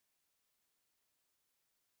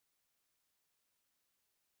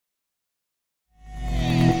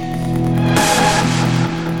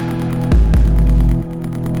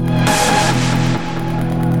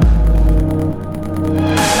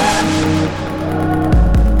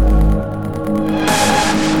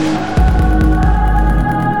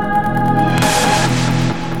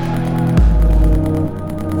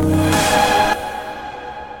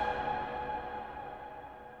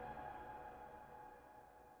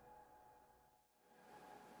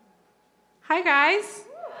Hi, guys.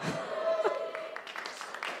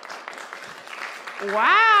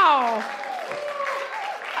 Wow.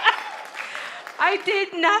 I did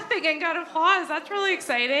nothing and got applause. That's really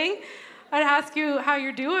exciting. I'd ask you how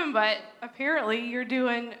you're doing, but apparently you're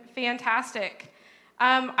doing fantastic.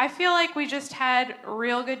 I feel like we just had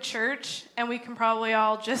real good church, and we can probably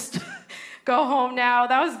all just go home now.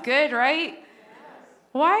 That was good, right? Yes.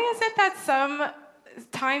 Why is it that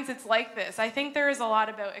sometimes it's like this? I think there is a lot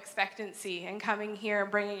about expectancy and coming here and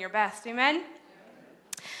bringing your best. Amen?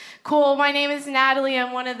 Cool. My name is Natalie.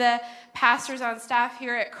 I'm one of the pastors on staff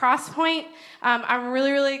here at Crosspoint. I'm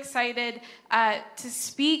really, really excited to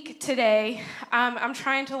speak today. I'm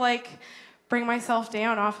trying to bring myself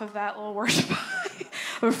down off of that little worship high.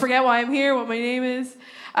 I forget why I'm here, what my name is.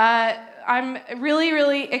 I'm really,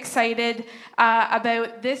 really excited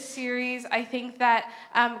about this series. I think that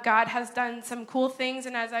God has done some cool things,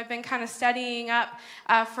 and as I've been kind of studying up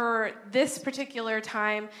for this particular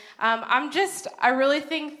time, I really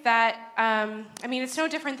think that, it's no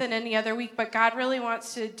different than any other week, but God really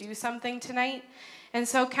wants to do something tonight. And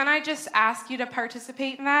so can I just ask you to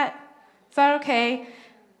participate in that? Is that okay?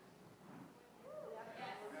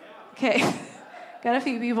 Okay. Got a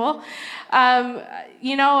few people.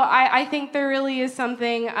 I think there really is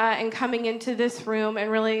something in coming into this room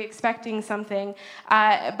and really expecting something.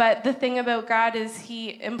 But the thing about God is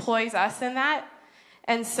He employs us in that.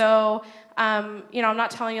 And so, I'm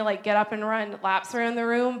not telling you get up and run laps around the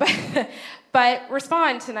room, but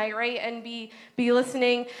respond tonight, right? And be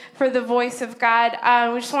listening for the voice of God.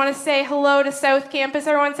 We just want to say hello to South Campus.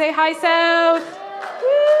 Everyone say hi, South.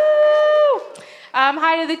 Woo!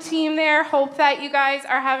 Hi to the team there. Hope that you guys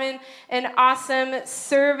are having an awesome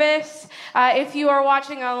service. If you are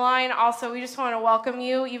watching online, also, we just want to welcome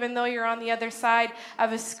you, even though you're on the other side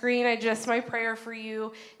of a screen. My prayer for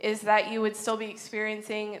you is that you would still be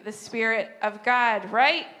experiencing the Spirit of God,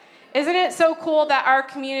 right? Isn't it so cool that our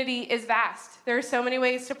community is vast? There are so many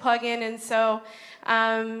ways to plug in, and so,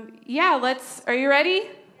 are you ready?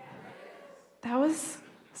 That was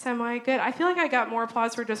semi-good. I feel like I got more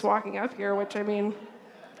applause for just walking up here, which,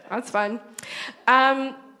 that's fun.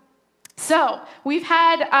 So we've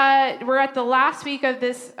had, we're at the last week of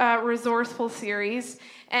this resourceful series,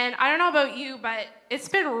 and I don't know about you, but it's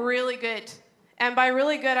been really good. And by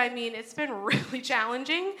really good, it's been really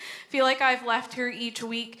challenging. I feel like I've left here each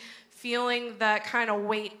week feeling the kind of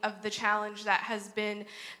weight of the challenge that has been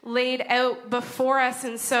laid out before us.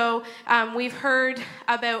 And so we've heard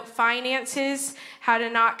about finances, how to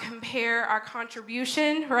not compare our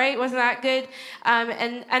contribution, right? Wasn't that good?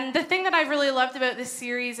 And the thing that I've really loved about this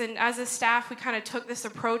series, and as a staff, we kind of took this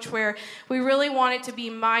approach where we really wanted to be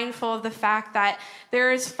mindful of the fact that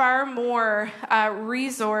there is far more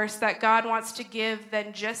resource that God wants to give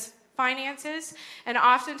than just finances. And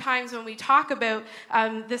oftentimes when we talk about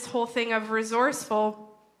this whole thing of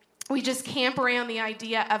resourceful, we just camp around the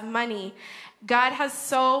idea of money. God has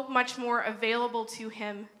so much more available to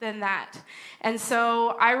him than that. And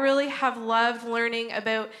so I really have loved learning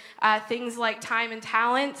about things like time and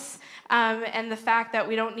talents, and the fact that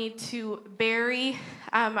we don't need to bury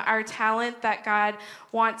our talent, that God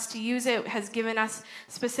wants to use it, has given us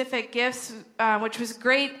specific gifts, which was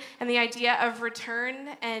great, and the idea of return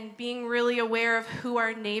and being really aware of who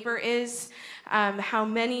our neighbor is, how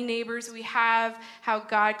many neighbors we have, how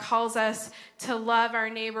God calls us to love our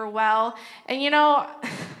neighbor well. And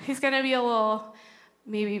he's going to be a little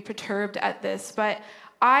maybe perturbed at this, but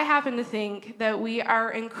I happen to think that we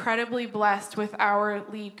are incredibly blessed with our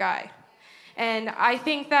lead guy. And I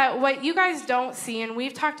think that what you guys don't see, and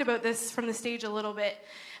we've talked about this from the stage a little bit,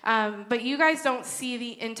 but you guys don't see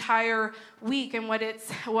the entire week and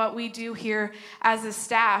what we do here as a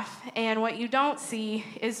staff. And what you don't see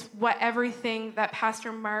is what everything that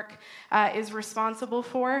Pastor Mark is responsible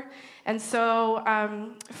for. And so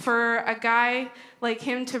for a guy like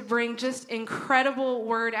him to bring just incredible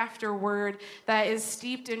word after word that is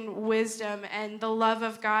steeped in wisdom and the love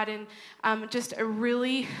of God, and just a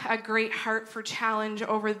great heart for challenge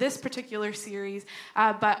over this particular series,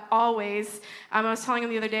 but always. I was telling him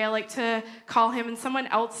the other day, I like to call him, and someone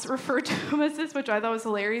else referred to him as this, which I thought was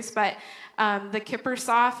hilarious, but the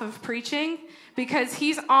Kippersoff of preaching, because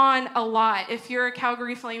he's on a lot. If you're a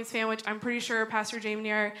Calgary Flames fan, which I'm pretty sure Pastor Jamie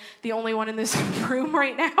and I are the only one in this room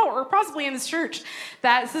right now, or possibly in this church,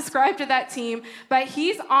 that's subscribed to that team, but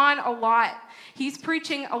he's on a lot. He's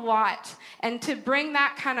preaching a lot. And to bring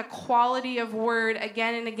that kind of quality of word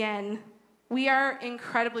again and again, we are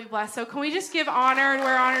incredibly blessed. So can we just give honor and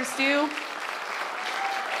where honor's due?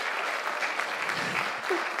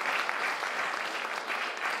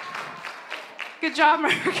 Good job,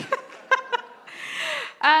 Mark.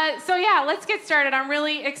 So yeah, let's get started. I'm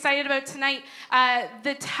really excited about tonight.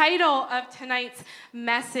 The title of tonight's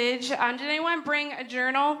message. Did anyone bring a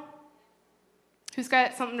journal? Who's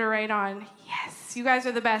got something to write on? Yes, you guys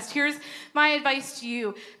are the best. Here's my advice to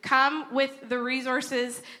you. Come with the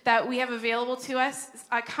resources that we have available to us.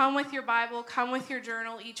 Come with your Bible. Come with your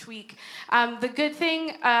journal each week. The good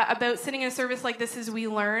thing about sitting in a service like this is we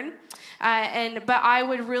learn. But I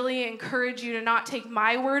would really encourage you to not take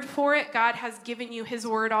my word for it. God has given you his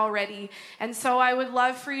word already. And so I would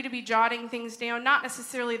love for you to be jotting things down, not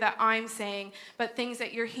necessarily that I'm saying, but things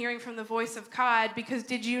that you're hearing from the voice of God, because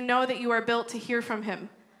did you know that you are built to hear from him?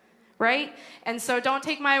 Right? And so don't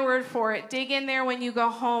take my word for it. Dig in there when you go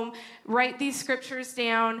home. Write these scriptures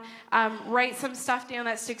down. Write some stuff down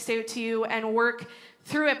that sticks out to you and work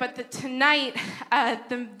through it. But tonight,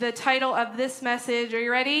 the title of this message, are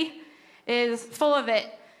you ready? Is full of it.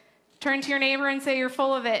 Turn to your neighbor and say, you're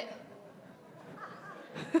full of it.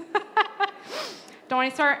 Don't want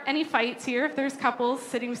to start any fights here. If there's couples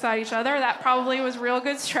sitting beside each other, that probably was real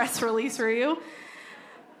good stress release for you.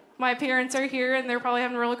 My parents are here, and they're probably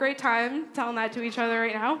having a real great time telling that to each other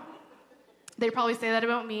right now. They probably say that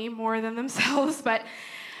about me more than themselves. But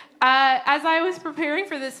as I was preparing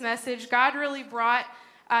for this message, God really brought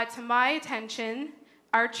to my attention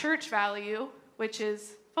our church value, which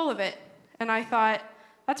is full of it. And I thought,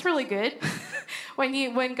 that's really good.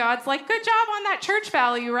 when God's like, good job on that church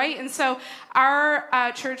value, right? And so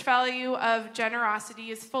our church value of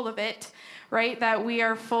generosity is full of it, right? That we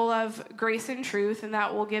are full of grace and truth, and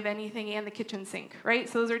that we'll give anything and the kitchen sink, right?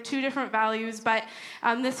 So those are two different values, but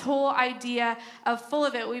this whole idea of full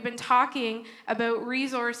of it, we've been talking about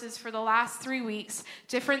resources for the last 3 weeks,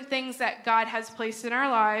 different things that God has placed in our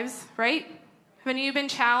lives, right? Have any of you been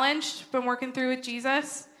challenged, been working through with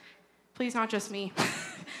Jesus? Please, not just me.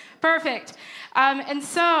 Perfect. And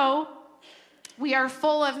so we are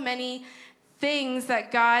full of many things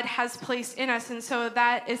that God has placed in us. And so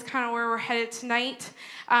that is kind of where we're headed tonight.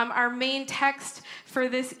 Our main text for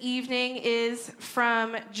this evening is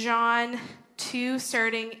from John 2,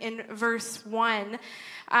 starting in verse 1.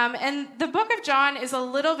 And the book of John is a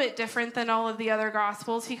little bit different than all of the other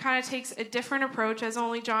Gospels. He kind of takes a different approach, as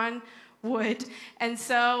only John would. And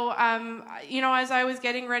so, as I was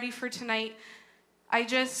getting ready for tonight, I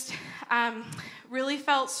just really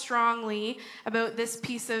felt strongly about this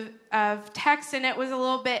piece of text, and it was a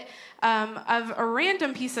little bit of a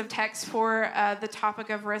random piece of text for the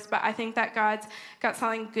topic of risk, but I think that God's got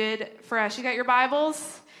something good for us. You got your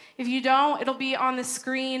Bibles? If you don't, it'll be on the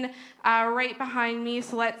screen right behind me,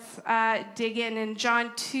 so let's dig in. In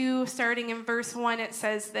John 2, starting in verse 1, it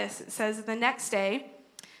says this. It says, the next day,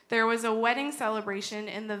 there was a wedding celebration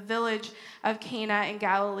in the village of Cana in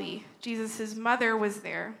Galilee. Jesus' mother was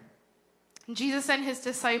there. Jesus and his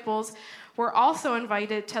disciples were also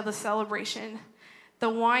invited to the celebration. The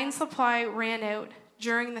wine supply ran out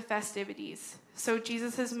during the festivities. So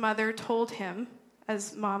Jesus' mother told him,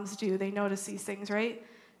 as moms do, they notice these things, right?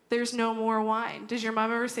 There's no more wine. Does your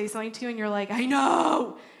mom ever say something to you and you're like, I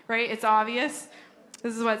know, right? It's obvious.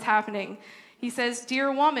 This is what's happening. He says,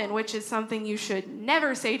 dear woman, which is something you should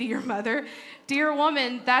never say to your mother. Dear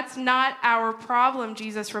woman, that's not our problem,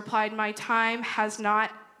 Jesus replied. My time has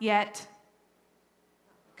not yet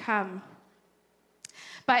come.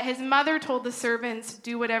 But his mother told the servants,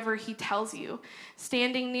 do whatever he tells you.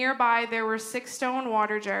 Standing nearby, there were 6 stone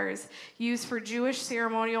water jars used for Jewish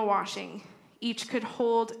ceremonial washing. Each could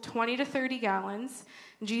hold 20 to 30 gallons.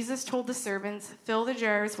 Jesus told the servants, fill the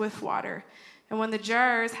jars with water. And when the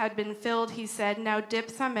jars had been filled, he said, now dip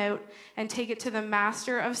some out and take it to the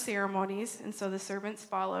master of ceremonies. And so the servants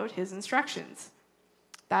followed his instructions.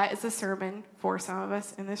 That is a sermon for some of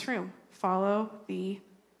us in this room. Follow the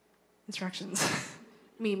instructions.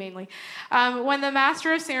 Me mainly. When the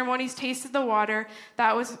master of ceremonies tasted the water,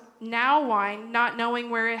 that was now wine, not knowing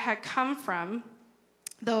where it had come from,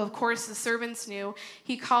 though of course the servants knew,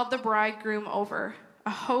 he called the bridegroom over. A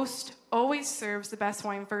host always serves the best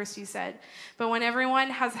wine first, he said. But when everyone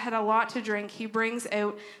has had a lot to drink, he brings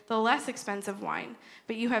out the less expensive wine.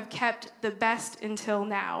 But you have kept the best until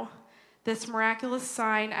now. This miraculous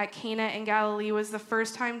sign at Cana in Galilee was the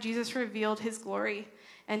first time Jesus revealed his glory.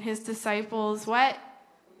 And his disciples, what?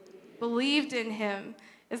 Believed in him.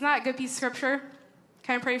 Isn't that a good piece of scripture?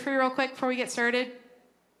 Can I pray for you real quick before we get started?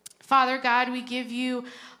 Father God, we give you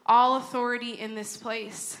all authority in this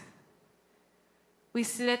place. We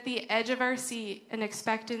sit at the edge of our seat in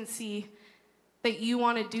expectancy that you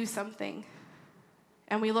want to do something.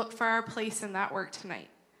 And we look for our place in that work tonight.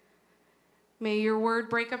 May your word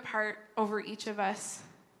break apart over each of us.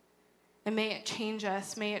 And may it change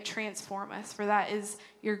us, may it transform us, for that is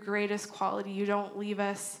your greatest quality. You don't leave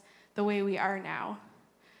us the way we are now.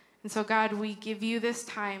 And so, God, we give you this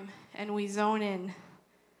time and we zone in.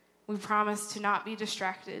 We promise to not be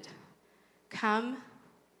distracted. Come,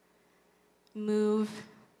 move,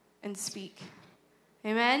 and speak.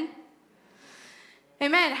 Amen?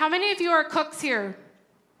 Amen. How many of you are cooks here?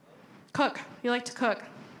 Cook. You like to cook?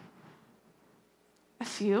 A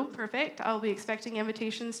few. Perfect. I'll be expecting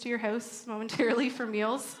invitations to your house momentarily for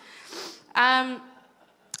meals.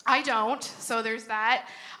 I don't, so there's that.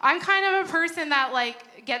 I'm kind of a person that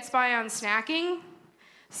gets by on snacking.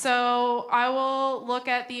 So I will look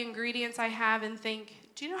at the ingredients I have and think,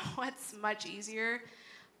 do you know what's much easier?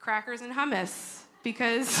 Crackers and hummus,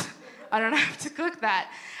 because I don't have to cook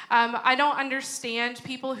that. I don't understand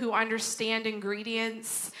people who understand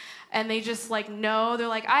ingredients and they just know. They're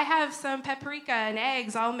like, I have some paprika and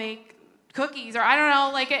eggs, I'll make cookies, or I don't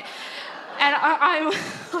know, it. And I'm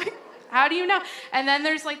like, how do you know? And then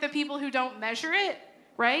there's the people who don't measure it,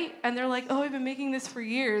 right? And they're like, oh, I've been making this for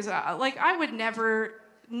years. I would never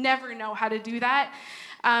know how to do that.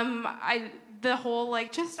 The whole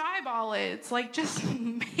just eyeball it. It's just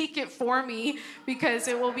make it for me, because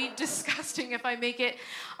it will be disgusting if I make it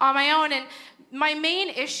on my own. And my main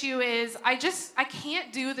issue is I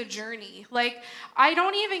can't do the journey. I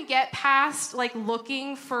don't even get past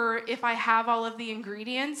looking for if I have all of the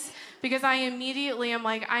ingredients, because I immediately am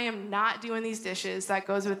I am not doing these dishes that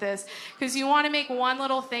goes with this, because you want to make one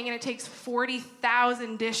little thing and it takes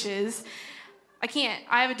 40,000 dishes. I can't.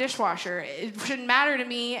 I have a dishwasher. It shouldn't matter to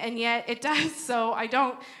me, and yet it does. So I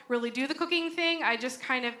don't really do the cooking thing. I just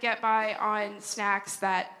kind of get by on snacks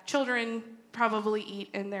that children probably eat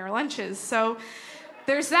in their lunches. So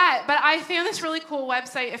there's that. But I found this really cool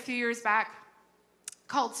website a few years back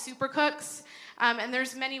called Supercooks, and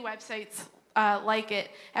there's many websites like it.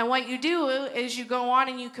 And what you do is you go on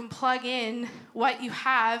and you can plug in what you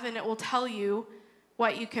have, and it will tell you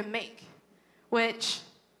what you can make, which...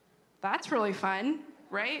 that's really fun,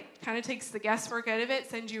 right? Kind of takes the guesswork out of it,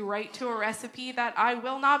 sends you right to a recipe that I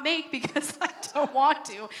will not make because I don't want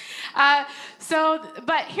to.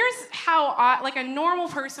 But here's how a normal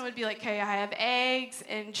person would be okay, I have eggs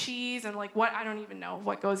and cheese and what, I don't even know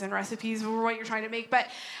what goes in recipes or what you're trying to make, but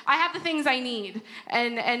I have the things I need.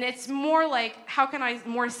 And it's more how can I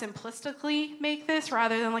more simplistically make this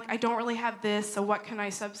rather than I don't really have this, so what can I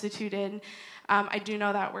substitute in? I do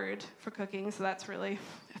know that word for cooking, so that's really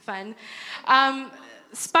fun.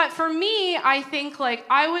 But for me, I think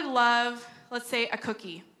I would love, let's say, a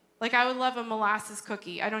cookie. I would love a molasses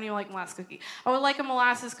cookie. I don't even like molasses cookie. I would like a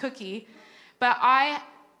molasses cookie, but I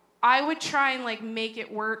would try and make it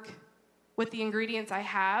work with the ingredients I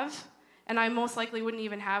have, and I most likely wouldn't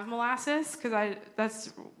even have molasses because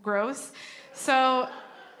that's gross. So,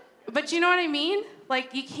 but you know what I mean?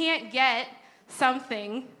 You can't get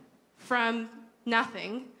something from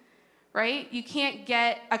nothing, right? You can't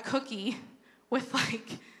get a cookie with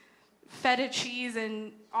feta cheese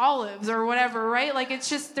and olives or whatever, right? It's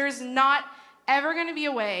just, there's not ever going to be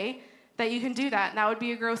a way that you can do that, and that would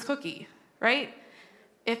be a gross cookie, right?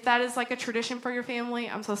 If that is a tradition for your family,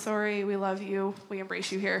 I'm so sorry. We love you. We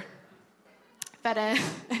embrace you here. Feta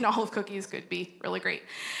and olive cookies could be really great.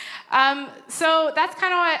 So that's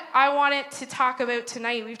kind of what I wanted to talk about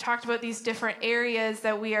tonight. We've talked about these different areas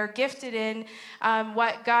that we are gifted in,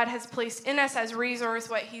 what God has placed in us as resource,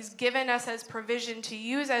 what he's given us as provision to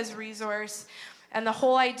use as resource, and the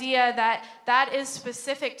whole idea that that is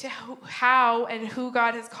specific to how and who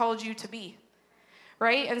God has called you to be.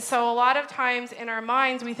 Right? And so a lot of times in our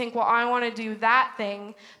minds, we think, well, I want to do that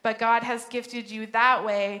thing, but God has gifted you that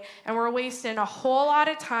way, and we're wasting a whole lot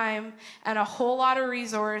of time and a whole lot of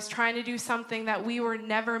resource trying to do something that we were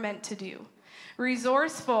never meant to do.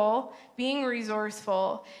 Being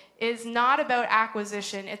resourceful is not about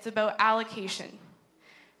acquisition, it's about allocation.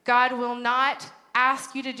 God will not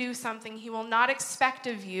ask you to do something. He will not expect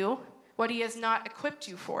of you what he has not equipped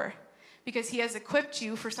you for, because he has equipped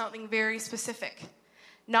you for something very specific.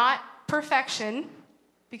 Not perfection,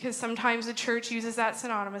 because sometimes the church uses that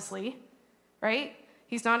synonymously, right?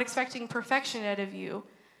 He's not expecting perfection out of you,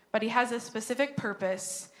 but he has a specific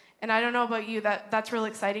purpose. And I don't know about you, that's really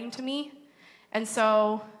exciting to me. And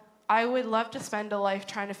so I would love to spend a life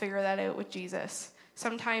trying to figure that out with Jesus.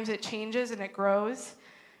 Sometimes it changes and it grows,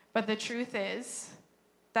 but the truth is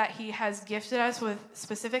that he has gifted us with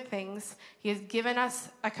specific things. He has given us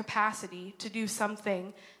a capacity to do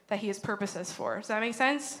something that he has purposed us for. Does that make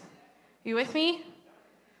sense? Are you with me?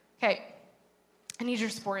 Okay. I need your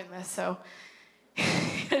support in this. So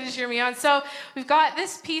Just hear me on. So we've got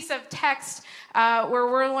this piece of text where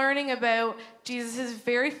we're learning about Jesus'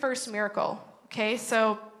 very first miracle. Okay,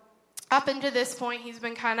 so up until this point, he's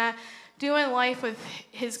been kind of doing life with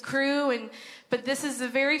his crew, but this is the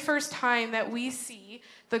very first time that we see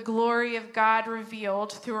the glory of God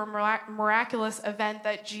revealed through a miraculous event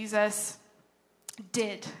that Jesus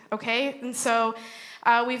did. Okay, and so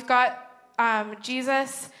we've got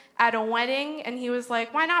Jesus at a wedding, and he was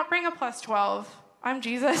like, why not bring a plus 12? I'm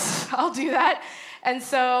Jesus, I'll do that. And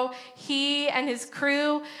so he and his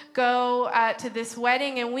crew go to this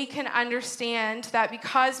wedding, and we can understand that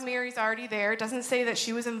because Mary's already there, it doesn't say that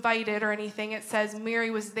she was invited or anything, it says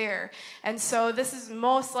Mary was there. And so this is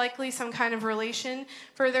most likely some kind of relation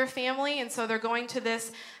for their family, and so they're going to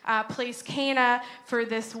this place, Cana, for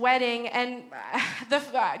this wedding. And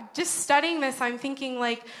just studying this, I'm thinking,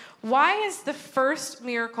 like, why is the first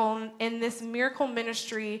miracle in this miracle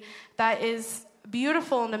ministry that is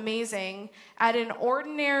beautiful and amazing at an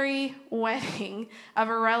ordinary wedding of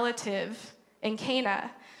a relative in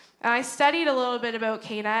Cana? And I studied a little bit about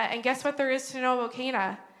Cana, and guess what there is to know about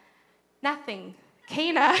Cana? Nothing.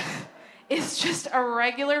 Cana is just a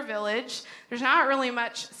regular village. There's not really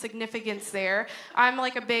much significance there. I'm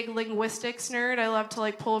like a big linguistics nerd. I love to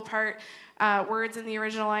like pull apart words in the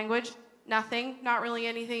original language. Nothing, not really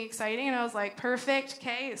anything exciting. And I was like, perfect,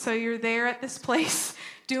 okay, so you're there at this place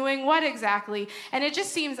doing what exactly? And it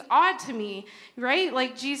just seems odd to me, right?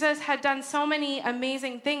 Like Jesus had done so many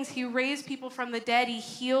amazing things. He raised people from the dead. He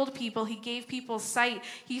healed people. He gave people sight.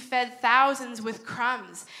 He fed thousands with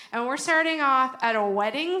crumbs. And we're starting off at a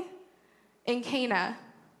wedding in Cana.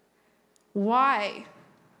 Why?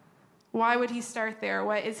 Why would he start there?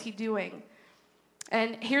 What is he doing?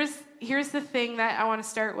 And here's the thing that I want to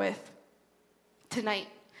start with tonight.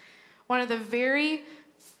 One of the very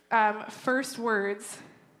first words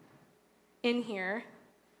in here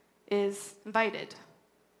is invited.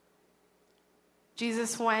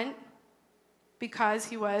 Jesus went because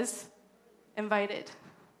he was invited.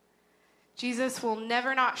 Jesus will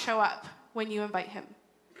never not show up when you invite him.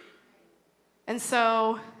 And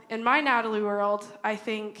so in my Natalie world, I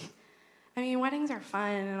mean, weddings are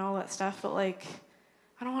fun and all that stuff, but like,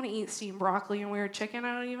 I don't want to eat steamed broccoli and weird chicken.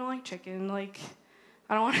 I don't even like chicken. Like,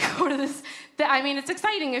 I don't want to go to this. I mean, it's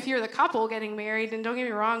exciting if you're the couple getting married, and don't get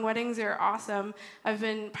me wrong, weddings are awesome. I've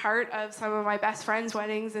been part of some of my best friends'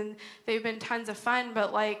 weddings, and they've been tons of fun,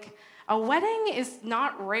 but like, a wedding is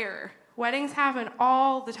not rare. Weddings happen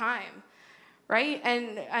all the time, right?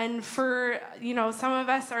 And for, you know, some of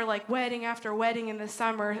us are like wedding after wedding in the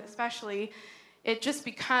summer, especially, it just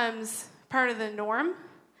becomes part of the norm.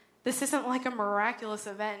 This isn't like a miraculous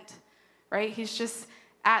event, right? He's just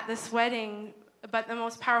at this wedding. But the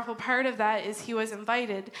most powerful part of that is he was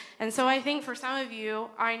invited. And so I think for some of you,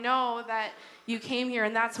 I know that you came here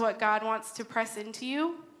and that's what God wants to press into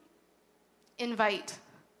you. Invite.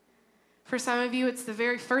 For some of you, it's the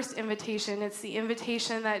very first invitation. It's the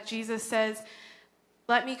invitation that Jesus says,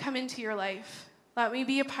 let me come into your life. Let me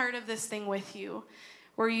be a part of this thing with you.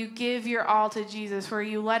 Where you give your all to Jesus, where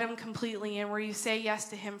you let him completely in, where you say yes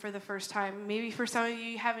to him for the first time. Maybe for some of you,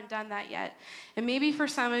 you haven't done that yet. And maybe for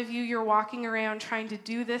some of you, you're walking around trying to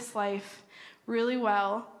do this life really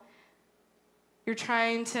well. You're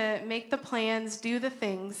trying to make the plans, do the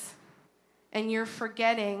things, and you're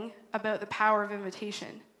forgetting about the power of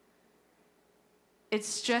invitation.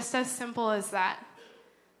 It's just as simple as that.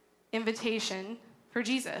 Invitation for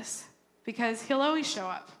Jesus, because he'll always show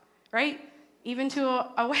up, right? Even to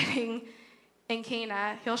a wedding in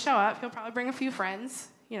Cana, he'll show up. He'll probably bring a few friends,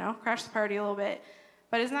 you know, crash the party a little bit.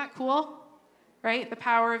 But isn't that cool, right? The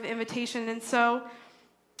power of invitation. And so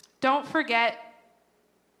don't forget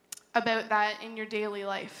about that in your daily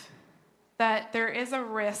life, that there is a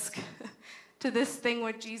risk to this thing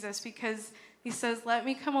with Jesus, because he says, let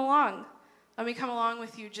me come along. Let me come along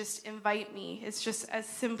with you. Just invite me. It's just as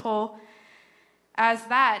simple as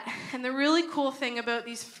that. And the really cool thing about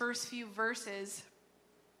these first few verses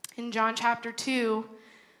in John chapter 2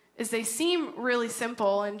 is they seem really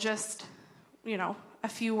simple and just, you know, a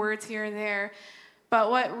few words here and there.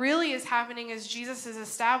 But what really is happening is Jesus is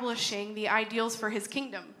establishing the ideals for his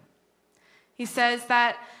kingdom. He says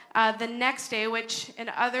that the next day, which in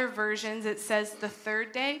other versions it says the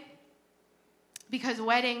third day, because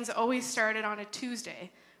weddings always started on a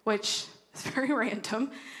Tuesday, which is very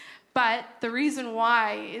random. But the reason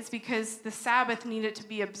why is because the Sabbath needed to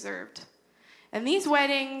be observed. And these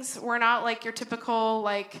weddings were not like your typical,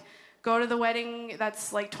 like, go to the wedding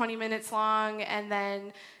that's like 20 minutes long and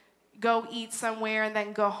then go eat somewhere and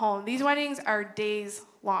then go home. These weddings are days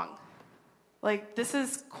long. Like, this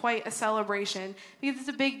is quite a celebration because it's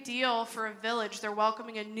a big deal for a village. They're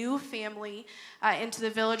welcoming a new family into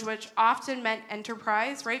the village, which often meant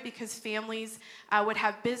enterprise, right? Because families would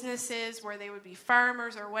have businesses where they would be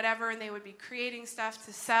farmers or whatever, and they would be creating stuff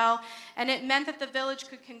to sell. And it meant that the village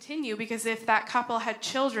could continue because if that couple had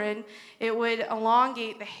children, it would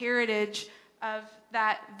elongate the heritage of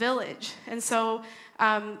that village. And so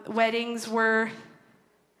weddings were,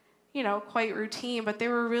 quite routine, but they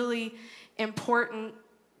were really important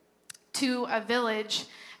to a village.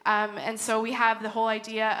 And so we have the whole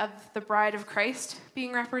idea of the bride of Christ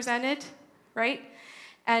being represented, right?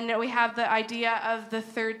 And we have the idea of the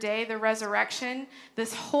third day, the resurrection.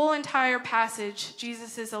 This whole entire passage,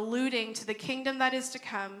 Jesus is alluding to the kingdom that is to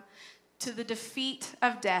come, to the defeat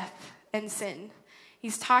of death and sin.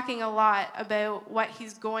 He's talking a lot about what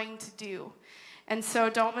he's going to do. And so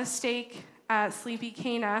don't mistake Sleepy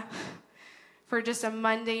Cana for just a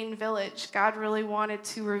mundane village. God really wanted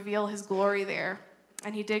to reveal his glory there,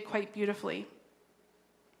 and he did quite beautifully.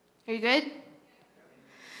 Are you good?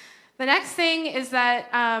 The next thing is that,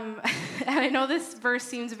 and I know this verse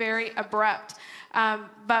seems very abrupt,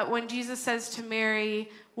 but when Jesus says to Mary,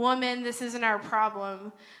 "Woman, this isn't our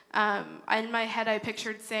problem," in my head I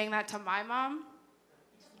pictured saying that to my mom.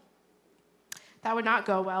 That would not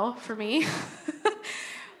go well for me.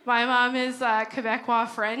 My mom is Quebecois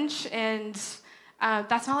French, and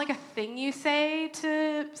that's not like a thing you say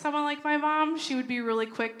to someone like my mom. She would be really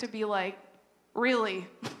quick to be like, "Really?"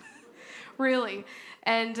 Really.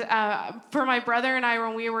 And for my brother and I,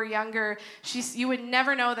 when we were younger, you would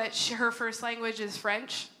never know that her first language is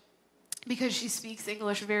French because she speaks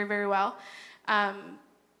English very, very well.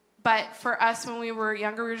 But for us, when we were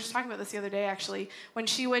younger, we were just talking about this the other day, actually. When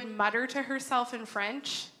she would mutter to herself in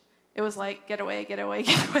French, it was like, "Get away, get away,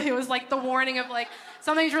 get away." It was like the warning of like,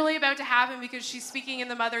 something's really about to happen because she's speaking in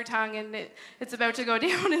the mother tongue and it's about to go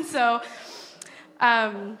down.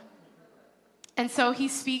 And so he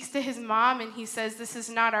speaks to his mom and he says, "This is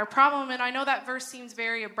not our problem." And I know that verse seems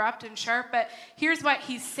very abrupt and sharp, but here's what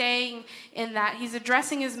he's saying in that. He's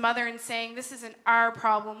addressing his mother and saying, "This isn't our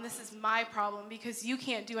problem, this is my problem because you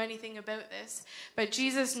can't do anything about this." But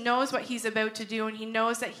Jesus knows what he's about to do, and he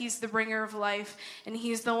knows that he's the bringer of life, and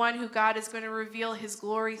he's the one who God is going to reveal his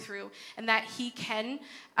glory through, and that he can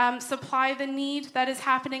supply the need that is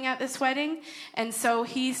happening at this wedding. And so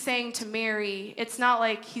he's saying to Mary, it's not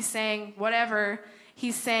like he's saying whatever.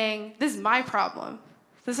 He's saying, "This is my problem.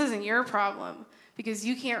 This isn't your problem because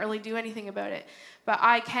you can't really do anything about it, but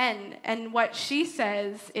I can." And what she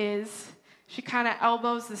says is she kind of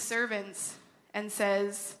elbows the servants and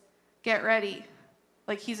says, "Get ready."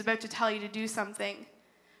 Like he's about to tell you to do something.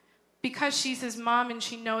 Because she's his mom and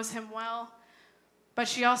she knows him well, but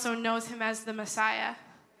she also knows him as the Messiah.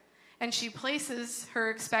 And she places her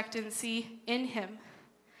expectancy in him.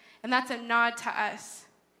 And that's a nod to us.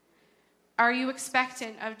 Are you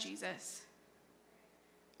expectant of Jesus?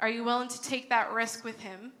 Are you willing to take that risk with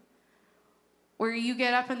him? Where you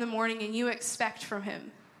get up in the morning and you expect from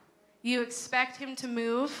him. You expect him to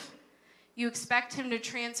move. You expect him to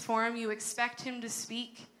transform. You expect him to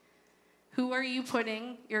speak. Who are you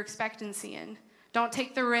putting your expectancy in? Don't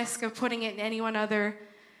take the risk of putting it in anyone other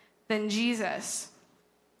than Jesus.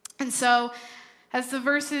 And so, as the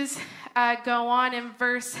verses go on in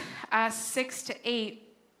verse 6 to 8,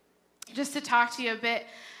 just to talk to you a bit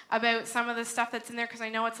about some of the stuff that's in there, because I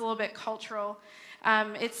know it's a little bit cultural.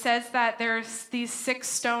 It says that there's these 6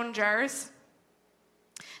 stone jars,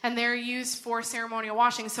 and they're used for ceremonial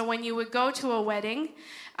washing. So when you would go to a wedding,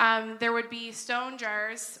 there would be stone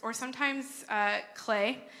jars, or sometimes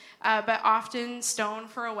clay, but often stone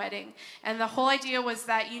for a wedding. And the whole idea was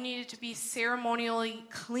that you needed to be ceremonially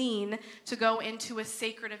clean to go into a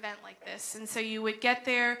sacred event like this. And so you would get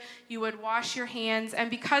there, you would wash your hands,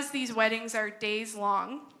 and because these weddings are days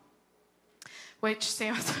long, which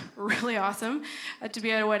sounds really awesome to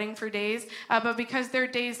be at a wedding for days, but because they're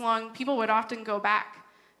days long, people would often go back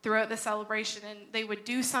throughout the celebration, and they would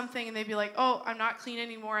do something and they'd be like, "Oh, I'm not clean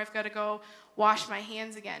anymore, I've got to go wash my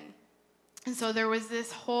hands again." And so there was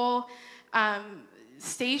this whole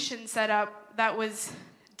station set up that was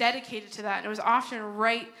dedicated to that, and it was often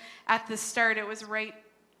right at the start. It was right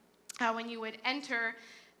when you would enter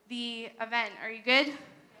the event. Are you good?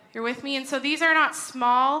 You're with me? And so these are not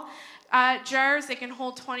small jars. They can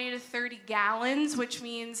hold 20 to 30 gallons, which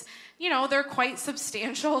means, they're quite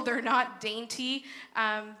substantial. They're not dainty.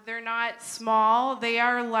 They're not small. They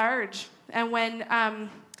are large. And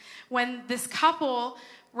when this couple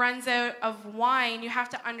runs out of wine, you have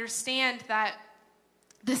to understand that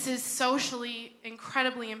This is socially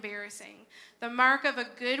incredibly embarrassing. The mark of a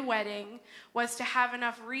good wedding was to have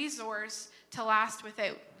enough resource to last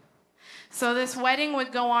without. So this wedding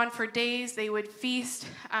would go on for days. They would feast.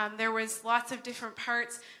 There was lots of different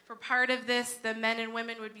parts. For part of this, the men and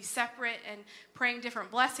women would be separate and praying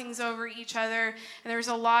different blessings over each other. And there was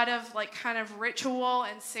a lot of like kind of ritual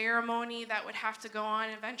and ceremony that would have to go on.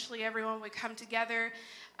 Eventually, everyone would come together.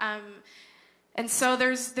 And so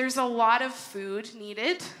there's a lot of food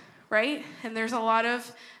needed, right? And there's a lot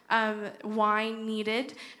of wine needed.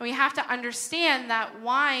 And we have to understand that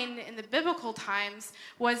wine in the biblical times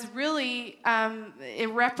was really, it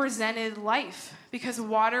represented life because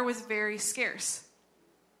water was very scarce.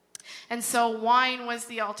 And so wine was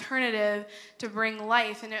the alternative to bring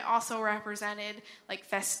life, and it also represented like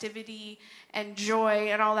festivity and joy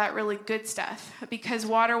and all that really good stuff. Because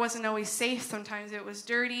water wasn't always safe, sometimes it was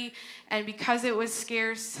dirty, and because it was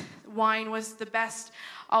scarce, wine was the best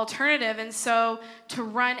alternative. And so to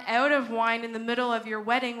run out of wine in the middle of your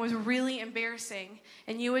wedding was really embarrassing,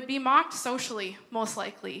 and you would be mocked socially, most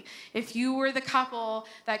likely. If you were the couple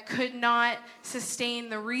that could not sustain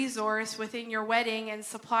the resource within your wedding and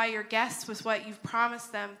supply your guests with what you've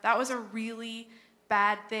promised them, that was a really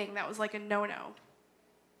bad thing. That was like a no-no.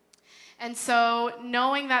 And so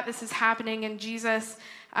knowing that this is happening and Jesus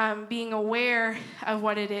being aware of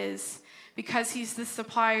what it is, because he's the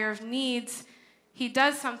supplier of needs, he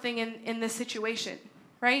does something in this situation,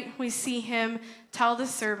 right? We see him tell the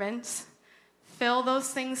servants, fill those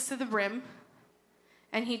things to the brim,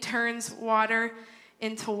 and he turns water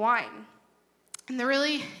into wine. And the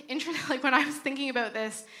really interesting, like when I was thinking about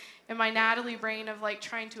this in my Natalie brain of like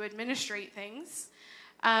trying to administrate things,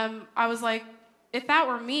 I was like, if that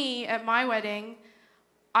were me at my wedding,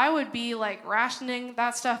 I would be like rationing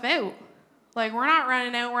that stuff out. Like, we're not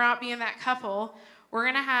running out, we're not being that couple. We're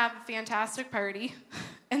going to have a fantastic party.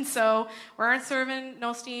 And so we aren't serving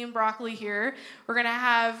no steamed broccoli here. We're going to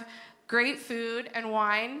have great food and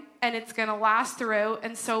wine, and it's going to last throughout.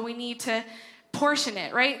 And so we need to portion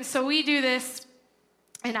it, right? And so we do this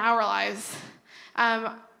in our lives.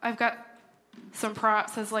 I've got some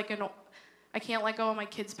props as like I can't let go of my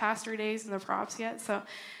kids' pastor days and the props yet.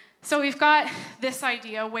 So we've got this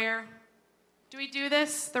idea where, do we do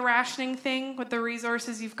this, the rationing thing with the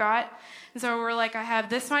resources you've got? And so we're like, I have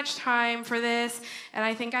this much time for this, and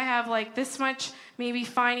I think I have like this much maybe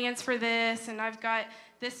finance for this, and I've got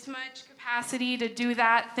this much capacity to do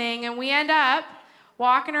that thing. And we end up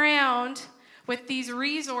walking around with these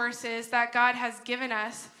resources that God has given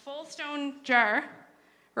us, full stone jar,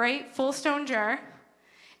 right? Full stone jar.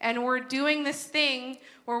 And we're doing this thing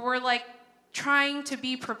where we're like trying to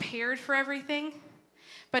be prepared for everything.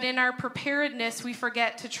 But in our preparedness, we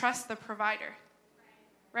forget to trust the provider,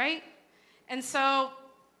 right? And so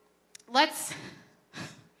let's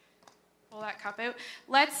pull that cup out.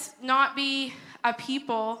 Let's not be a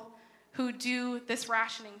people who do this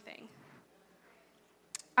rationing thing.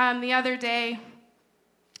 The other day,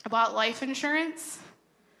 I bought life insurance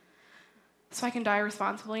so I can die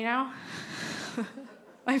responsibly now.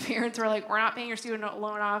 My parents were like, we're not paying your student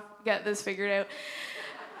loan off. Get this figured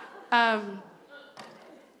out.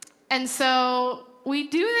 And so we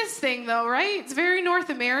do this thing, though, right? It's very North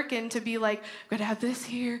American to be like, we're going to have this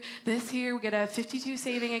here. We're going to have 52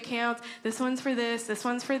 saving accounts. This one's for this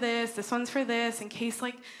one's for this one's for this, in case,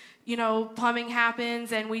 like, you know, plumbing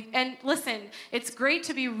happens. And listen, it's great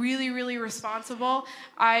to be really, really responsible.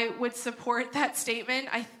 I would support that statement.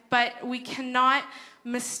 But we cannot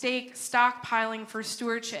mistake stockpiling for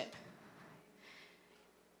stewardship.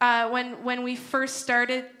 When we first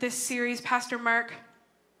started this series, Pastor Mark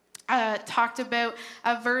talked about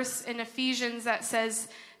a verse in Ephesians that says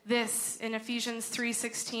this, in Ephesians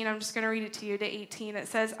 3:16. I'm just going to read it to you to 18. It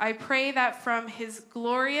says, I pray that from his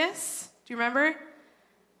glorious, do you remember?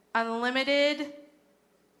 Unlimited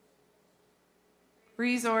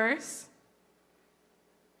resource,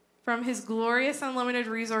 from his glorious unlimited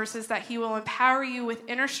resources, that he will empower you with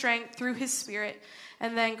inner strength through his Spirit,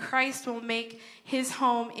 and then Christ will make his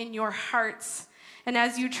home in your hearts. And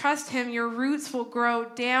as you trust him, your roots will grow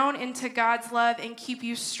down into God's love and keep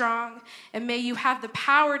you strong. And may you have the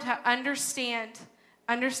power to understand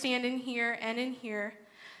in here and in here,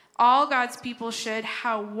 all God's people should,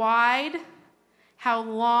 how wide, how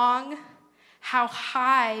long, how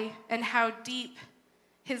high, and how deep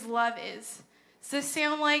his love is. Does this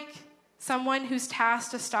sound like someone who's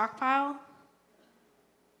tasked a stockpile?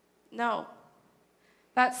 No.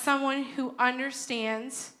 That's someone who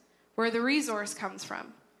understands where the resource comes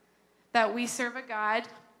from. That we serve a God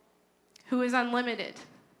who is unlimited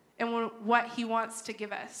in what he wants to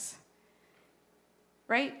give us.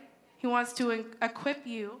 Right? He wants to equip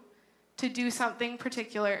you to do something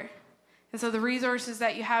particular. And so the resources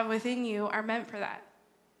that you have within you are meant for that.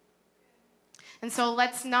 And so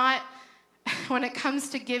let's not, when it comes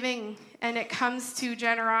to giving and it comes to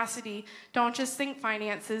generosity, don't just think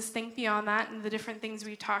finances, think beyond that and the different things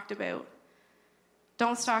we talked about.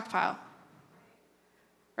 Don't stockpile,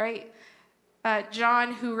 right?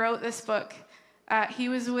 John, who wrote this book, he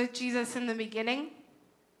was with Jesus in the beginning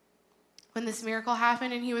when this miracle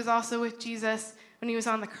happened, and he was also with Jesus when he was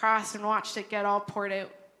on the cross and watched it get all poured out.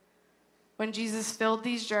 When Jesus filled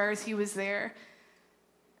these jars, he was there.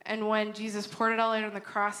 And when Jesus poured it all out on the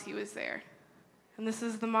cross, he was there. And this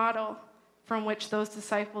is the model from which those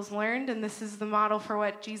disciples learned, and this is the model for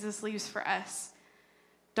what Jesus leaves for us.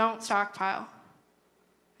 Don't stockpile.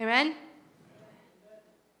 Amen?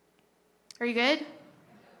 Are you good?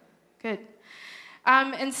 Good.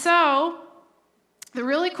 And so, the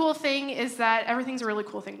really cool thing is that everything's a really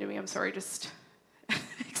cool thing to me. I'm sorry, just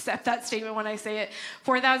accept that statement when I say it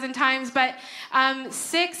 4,000 times. But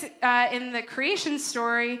 6 in the creation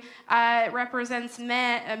story represents a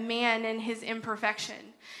man and his imperfection.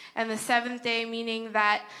 And the 7th day meaning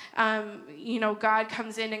that, God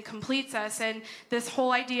comes in and completes us. And this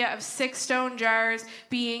whole idea of 6 stone jars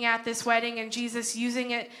being at this wedding and Jesus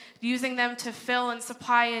using them to fill and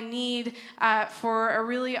supply a need for a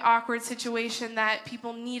really awkward situation that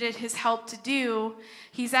people needed his help to do.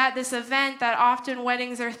 He's at this event that often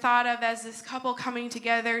weddings are thought of as this couple coming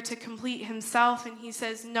together to complete himself. And he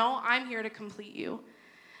says, no, I'm here to complete you.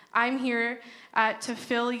 I'm here to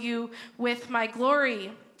fill you with my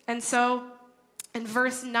glory. And so in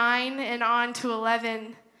verse 9 and on to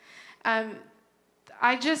 11, I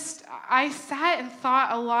sat and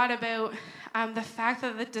thought a lot about the fact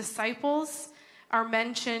that the disciples are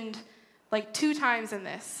mentioned like 2 times in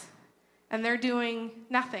this, and they're doing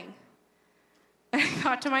nothing. And I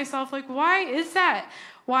thought to myself, like, why is that?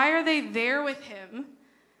 Why are they there with him,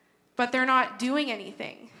 but they're not doing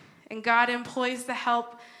anything? And God employs the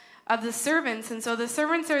help of the servants. And so the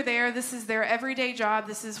servants are there. This is their everyday job.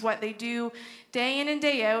 This is what they do day in and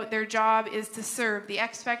day out. Their job is to serve. The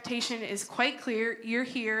expectation is quite clear. You're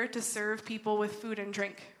here to serve people with food and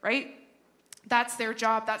drink, right? That's their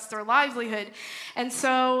job. That's their livelihood. And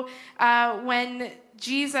so when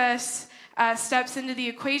Jesus steps into the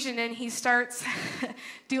equation and he starts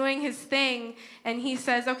doing his thing and he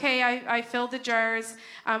says, okay, I filled the jars.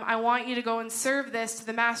 I want you to go and serve this to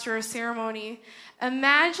the master of ceremony.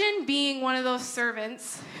 Imagine being one of those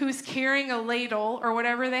servants who's carrying a ladle or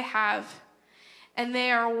whatever they have, and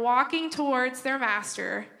they are walking towards their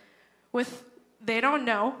master with, they don't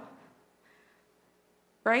know,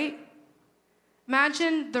 right?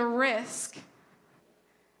 Imagine the risk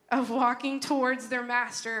of walking towards their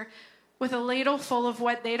master with a ladle full of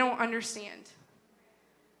what they don't understand.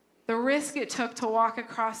 The risk it took to walk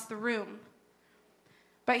across the room.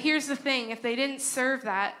 But here's the thing, if they didn't serve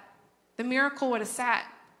that, the miracle would have sat.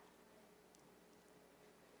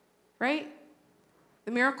 Right?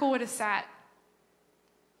 The miracle would have sat.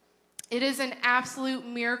 It is an absolute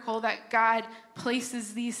miracle that God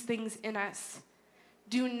places these things in us.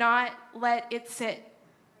 Do not let it sit.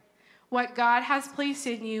 What God has placed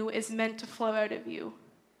in you is meant to flow out of you.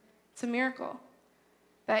 It's a miracle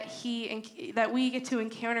that we get to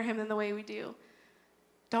encounter him in the way we do.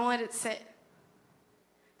 Don't let it sit.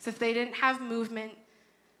 So if they didn't have movement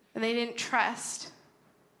and they didn't trust,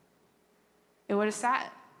 it would have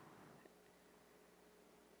sat.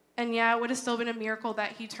 And yeah, it would have still been a miracle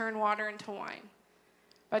that he turned water into wine.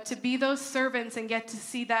 But to be those servants and get to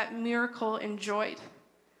see that miracle enjoyed,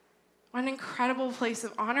 what an incredible place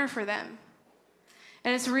of honor for them.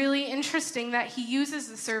 And it's really interesting that he uses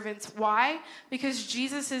the servants. Why? Because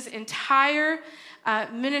Jesus' entire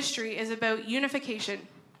ministry is about unification.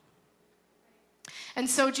 And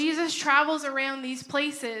so Jesus travels around these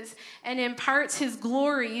places and imparts his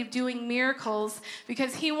glory doing miracles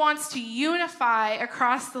because he wants to unify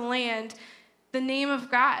across the land the name of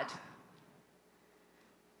God.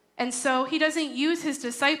 And so he doesn't use his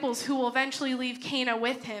disciples who will eventually leave Cana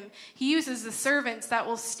with him. He uses the servants that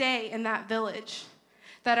will stay in that village,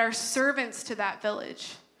 that are servants to that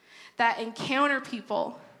village, that encounter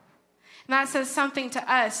people. And that says something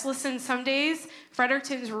to us. Listen, some days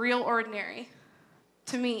Fredericton's real ordinary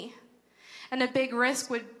to me. And a big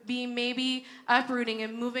risk would be maybe uprooting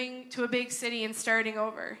and moving to a big city and starting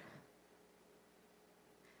over.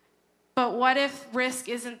 But what if risk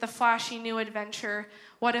isn't the flashy new adventure?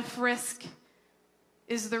 What if risk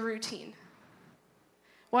is the routine?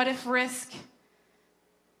 What if the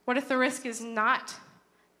risk is not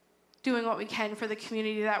doing what we can for the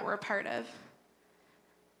community that we're a part of?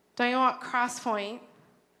 Don't you want Crosspoint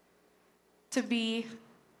to be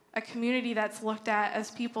a community that's looked at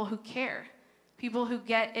as people who care, people who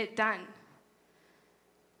get it done.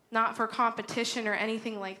 Not for competition or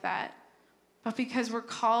anything like that, but because we're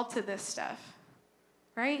called to this stuff,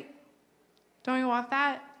 right? Don't you want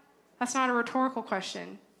that? That's not a rhetorical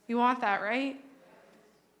question. You want that, right?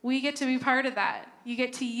 We get to be part of that. You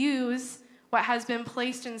get to use what has been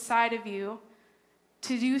placed inside of you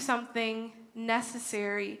to do something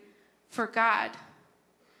necessary for God.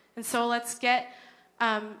 And so let's get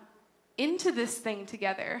into this thing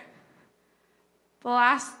together. The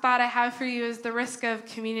last thought I have for you is the risk of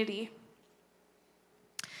community.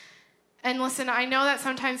 And listen, I know that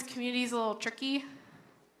sometimes community is a little tricky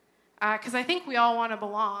because I think we all want to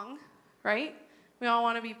belong, right? We all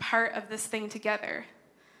want to be part of this thing together.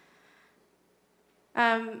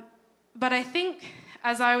 But I think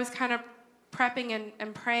as I was kind of prepping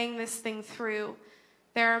and praying this thing through,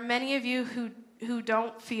 there are many of you who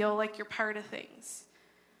don't feel like you're part of things.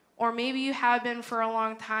 Or maybe you have been for a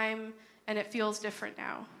long time and it feels different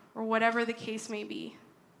now, or whatever the case may be.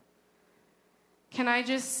 Can I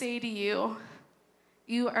just say to you,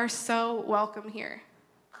 you are so welcome here,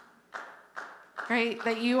 right?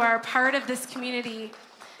 That you are part of this community.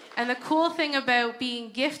 And the cool thing about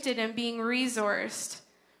being gifted and being resourced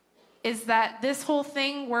is that this whole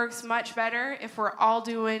thing works much better if we're all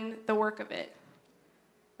doing the work of it,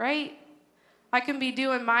 right? I can be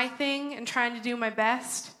doing my thing and trying to do my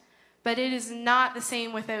best, but it is not the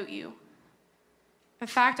same without you. In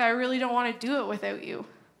fact, I really don't want to do it without you.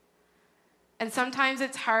 And sometimes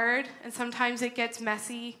it's hard, and sometimes it gets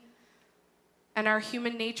messy, and our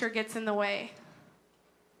human nature gets in the way.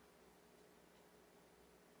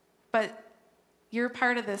 But you're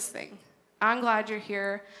part of this thing. I'm glad you're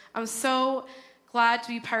here. I'm so glad to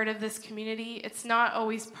be part of this community. It's not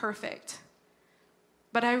always perfect,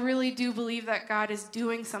 but I really do believe that God is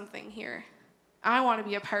doing something here. I want to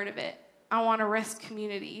be a part of it. I want to risk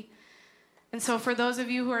community. And so for those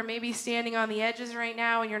of you who are maybe standing on the edges right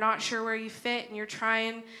now and you're not sure where you fit and you're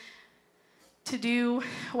trying to do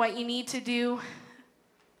what you need to do,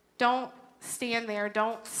 don't stand there.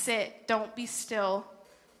 Don't sit. Don't be still.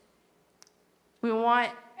 We want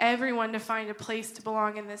everyone to find a place to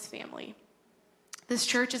belong in this family. This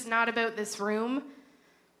church is not about this room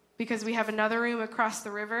because we have another room across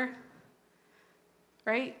the river,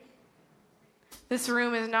 right? This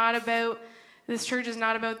church is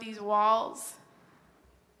not about these walls.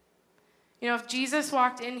 You know, if Jesus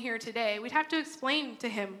walked in here today, we'd have to explain to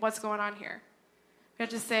him what's going on here. We have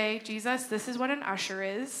to say, Jesus, this is what an usher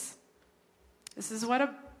is. This is what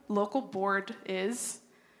a local board is,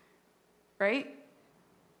 right?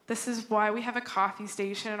 This is why we have a coffee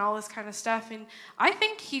station and all this kind of stuff. And I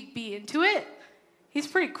think he'd be into it. He's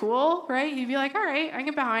pretty cool, right? He'd be like, all right, I can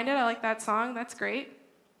get behind it. I like that song. That's great.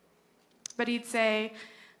 But he'd say,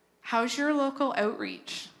 how's your local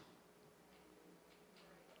outreach?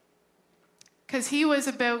 Because he was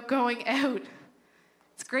about going out.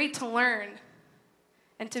 It's great to learn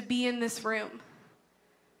and to be in this room.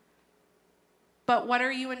 But what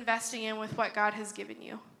are you investing in with what God has given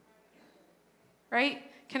you? Right?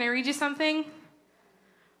 Can I read you something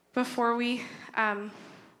before we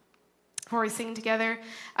sing together?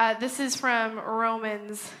 This is from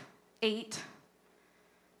Romans 8.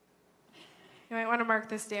 You might want to mark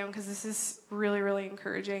this down because this is really, really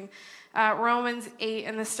encouraging. Romans 8,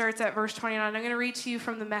 and this starts at verse 29. I'm going to read to you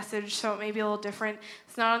from the Message, so it may be a little different.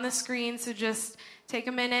 It's not on the screen, so just take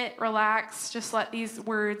a minute, relax, just let these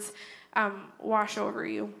words wash over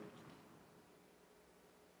you.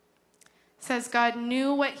 It says, God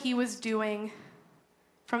knew what he was doing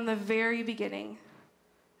from the very beginning.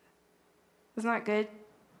 Isn't that good?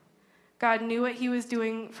 God knew what he was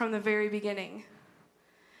doing from the very beginning.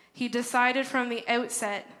 He decided from the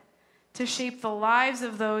outset to shape the lives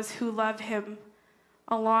of those who love him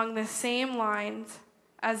along the same lines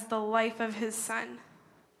as the life of his Son.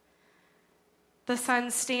 The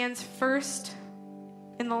Son stands first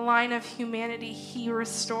in the line of humanity he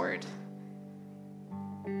restored.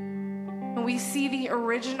 And we see the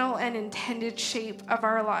original and intended shape of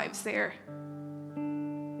our lives there.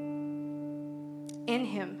 In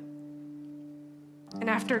him. And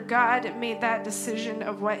after God made that decision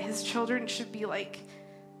of what his children should be like,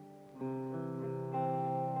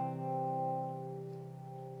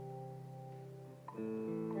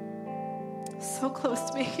 so close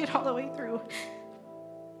to making it all the way through,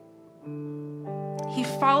 he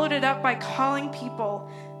followed it up by calling people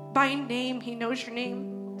by name. He knows your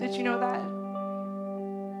name. Did you know that?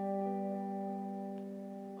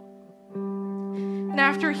 And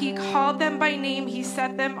after he called them by name, he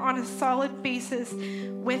set them on a solid basis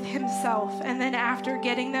with himself. And then after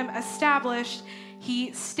getting them established,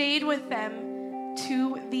 he stayed with them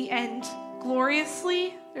to the end,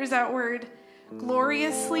 gloriously, there's that word,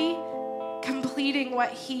 gloriously completing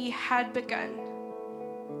what he had begun.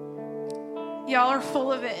 Y'all are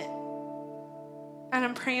full of it. And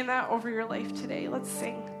I'm praying that over your life today. Let's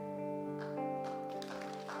sing.